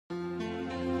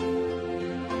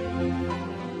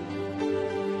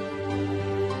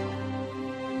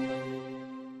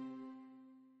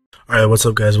Alright, what's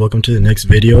up guys? Welcome to the next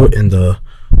video in the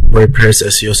WordPress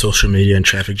SEO social media and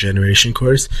traffic generation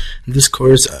course. In this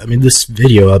this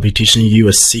video, I'll be teaching you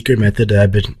a secret method that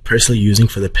I've been personally using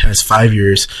for the past 5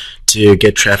 years to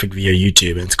get traffic via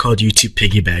YouTube. And it's called YouTube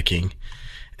piggybacking.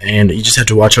 And you just have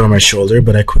to watch over my shoulder,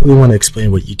 but I quickly want to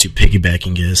explain what YouTube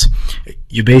piggybacking is.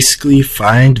 You basically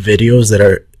find videos that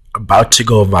are about to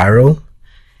go viral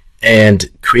and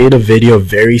create a video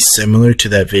very similar to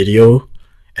that video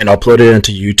and upload it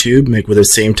onto YouTube, make with the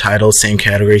same title, same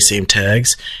category, same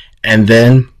tags. And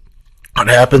then what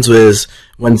happens is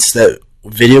once that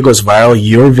video goes viral,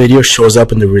 your video shows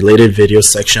up in the related videos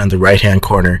section on the right hand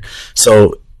corner.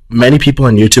 So many people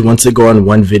on YouTube, once they go on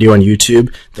one video on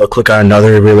YouTube, they'll click on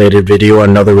another related video,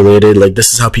 another related. Like,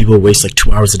 this is how people waste like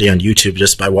 2 hours a day on YouTube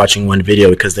just by watching one video,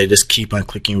 because they just keep on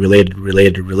clicking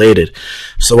related.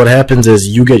 So what happens is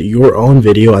you get your own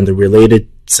video on the related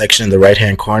section in the right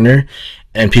hand corner,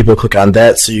 and people click on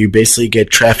that. So you basically get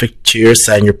traffic to your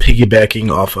site and you're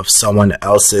piggybacking off of someone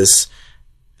else's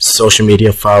social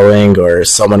media following or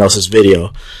someone else's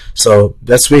video. So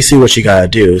that's basically what you gotta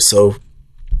do. So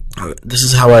this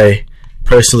is how I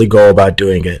personally go about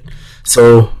doing it.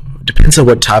 So it depends on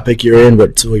what topic you're in,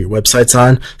 what your website's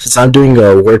on. Since I'm doing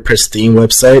a WordPress theme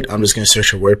website, I'm just going to search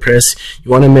for WordPress.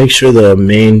 You want to make sure the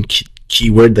main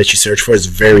keyword that you search for is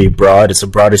very broad. It's the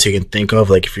broadest you can think of.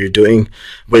 Like if you're doing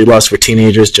weight loss for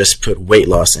teenagers, just put weight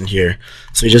loss in here.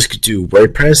 So you just do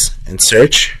WordPress and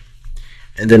search.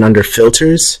 And then under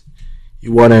filters,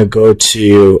 you want to go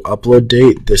to upload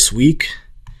date this week.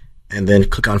 And then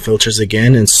click on filters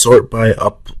again and sort by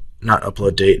not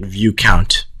upload date, view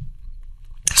count.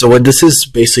 So what this is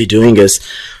basically doing is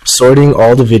sorting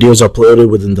all the videos uploaded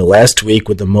within the last week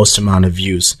with the most amount of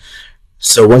views.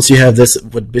 So once you have this,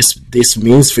 what this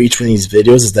means for each one of these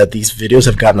videos is that these videos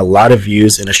have gotten a lot of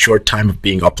views in a short time of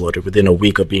being uploaded, within a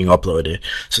week of being uploaded.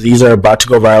 So these are about to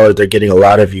go viral. They're getting a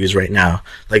lot of views right now.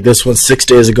 Like this one 6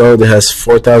 days ago that has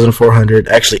 4,400,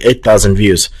 actually 8,000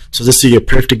 views. So this is your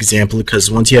perfect example,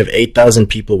 because once you have 8,000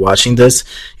 people watching this,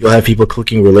 you'll have people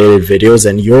clicking related videos,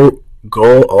 and your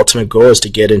ultimate goal is to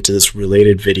get into this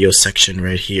related video section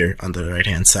right here on the right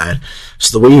hand side.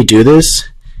 So the way you do this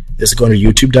is going to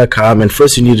youtube.com, and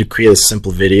first you need to create a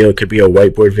simple video. It could be a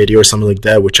whiteboard video or something like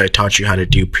that, which I taught you how to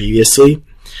do previously.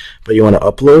 But you want to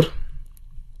upload,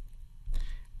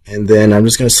 and then I'm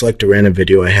just going to select a random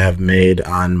video I have made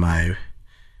on my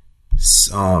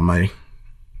site,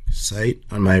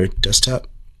 on my desktop.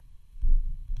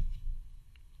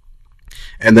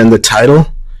 And then the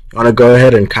title, you want to go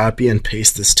ahead and copy and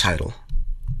paste this title.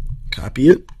 Copy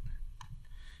it,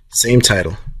 same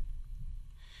title.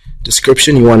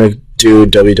 Description, you want to do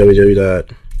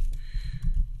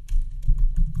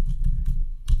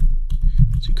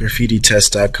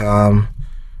www.graffititest.com.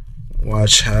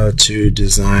 Watch how to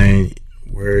design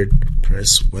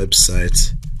WordPress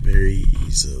websites very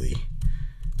easily.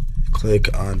 Click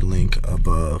on the link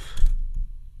above.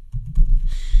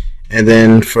 And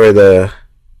then for the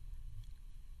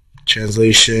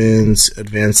translations,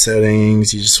 advanced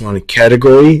settings, you just want a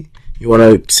category. You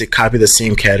want to copy the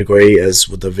same category as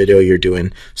with the video you're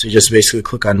doing. So you just basically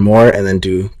click on more and then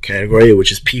do category,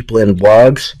 which is people and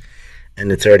blogs,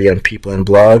 and it's already on people and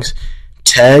blogs.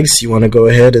 Tags, you want to go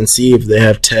ahead and see if they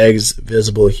have tags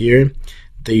visible here.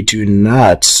 They do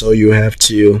not, so you have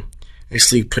to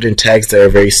actually put in tags that are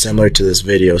very similar to this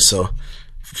video. So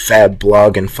fat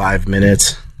blog in 5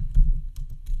 minutes,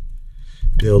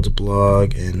 build a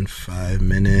blog in 5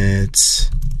 minutes.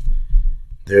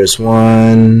 There's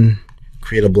one.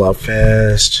 Create a blog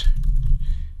fast,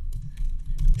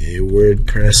 a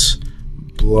WordPress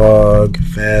blog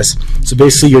fast. So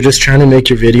basically you're just trying to make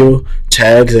your video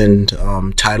tags and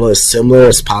title as similar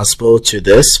as possible to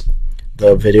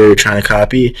the video you're trying to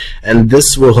copy, and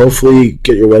this will hopefully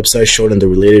get your website shown in the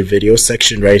related video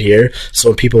section right here. So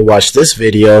when people watch this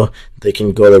video, they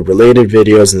can go to related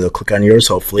videos and they'll click on yours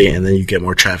hopefully, and then you get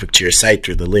more traffic to your site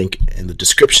through the link in the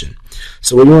description.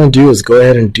 So what you want to do is go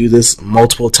ahead and do this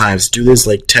multiple times. Do this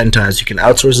like 10 times. You can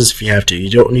outsource this if you have to. You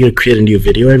don't need to create a new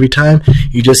video every time.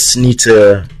 You just need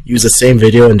to use the same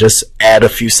video and just add a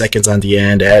few seconds on the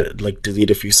end,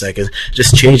 delete a few seconds.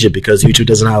 Just change it, because YouTube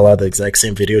doesn't allow the exact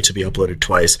same video to be uploaded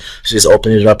twice. So just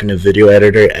open it up in a video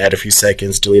editor, add a few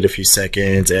seconds, delete a few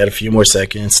seconds, add a few more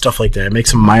seconds, stuff like that. Make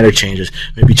some minor changes.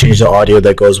 Maybe change the audio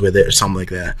that goes with it or something like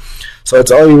that. So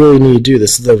that's all you really need to do.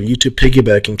 This is the YouTube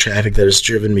piggybacking traffic that has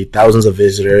driven me thousands of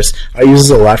visitors. I use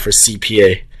this a lot for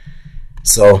CPA.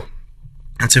 So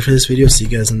that's it for this video. See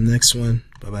you guys in the next one.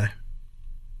 Bye bye.